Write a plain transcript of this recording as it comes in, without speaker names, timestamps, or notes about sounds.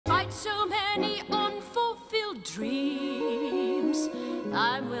so many unfulfilled dreams.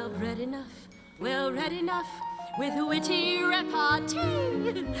 I'm well read enough, with witty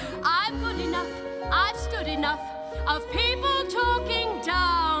repartee. I'm good enough, I've stood enough of people talking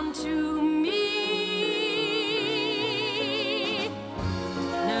down to me.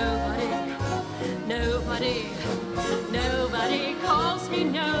 Nobody calls me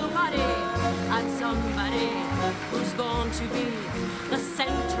nobody. I'm somebody who's born to be the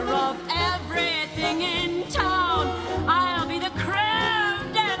center of everything in town. I'll be the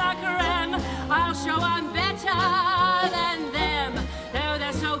creme de la creme. I'll show I'm better than them, though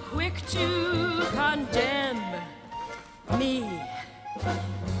they're so quick to condemn me.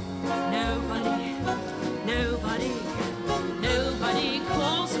 Nobody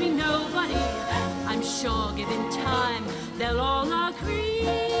calls me nobody. I'm sure given time they'll all